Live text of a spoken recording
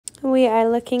we are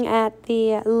looking at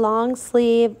the long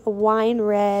sleeve wine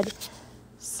red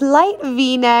slight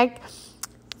v-neck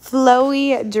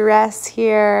flowy dress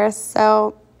here.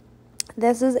 So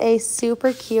this is a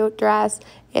super cute dress.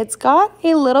 It's got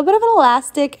a little bit of an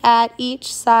elastic at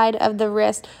each side of the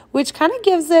wrist, which kind of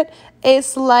gives it a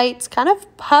slight kind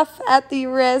of puff at the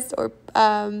wrist, or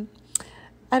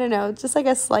I don't know, just like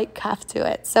a slight cuff to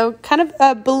it. So kind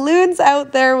of balloons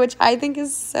out there, which I think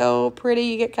is so pretty.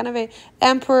 You get kind of a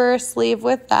emperor sleeve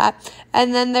with that.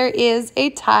 And then there is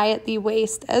a tie at the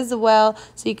waist as well.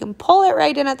 So you can pull it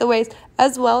right in at the waist,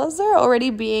 as well as there already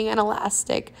being an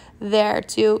elastic there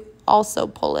to also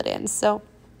pull it in. So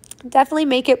definitely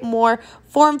make it more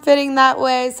form-fitting that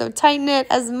way. So tighten it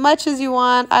as much as you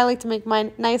want. I like to make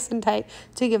mine nice and tight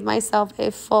to give myself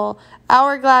a full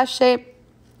hourglass shape.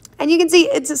 And you can see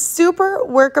it's super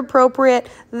work appropriate.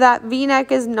 That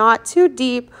v-neck is not too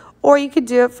deep, or you could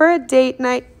do it for a date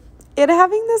night. It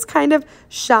having this kind of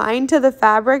shine to the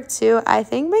fabric too, I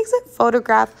think makes it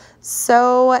photograph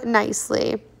so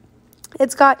nicely.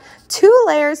 It's got 2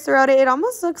 layers throughout it. It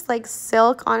almost looks like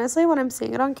silk. Honestly, when I'm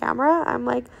seeing it on camera, I'm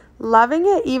like loving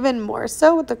it even more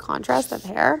so with the contrast of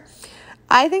hair.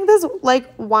 I think this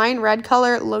like wine red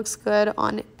color looks good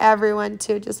on everyone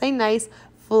too. Just a nice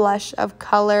flush of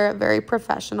color, very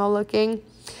professional looking.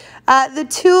 The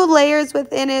 2 layers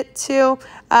within it too,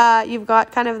 you've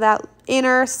got kind of that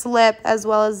inner slip as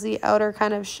well as the outer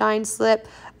kind of shine slip.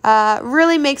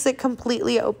 Really makes it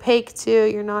completely opaque too.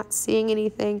 You're not seeing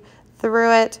anything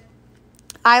through it.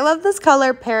 I love this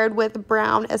color paired with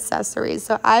brown accessories.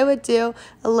 So I would do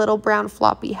a little brown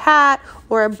floppy hat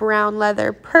or a brown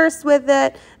leather purse with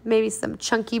it, maybe some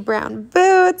chunky brown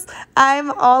boots. I'm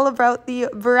all about the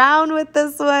brown with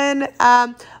this one.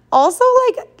 Also,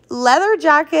 like leather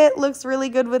jacket looks really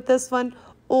good with this one,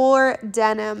 or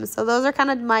denim. So those are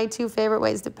kind of my 2 favorite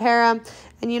ways to pair them.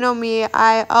 And you know me,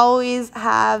 I always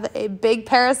have a big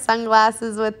pair of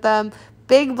sunglasses with them.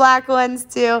 Big black ones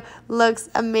too. Looks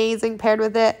amazing paired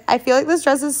with it. I feel like this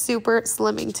dress is super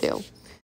slimming too.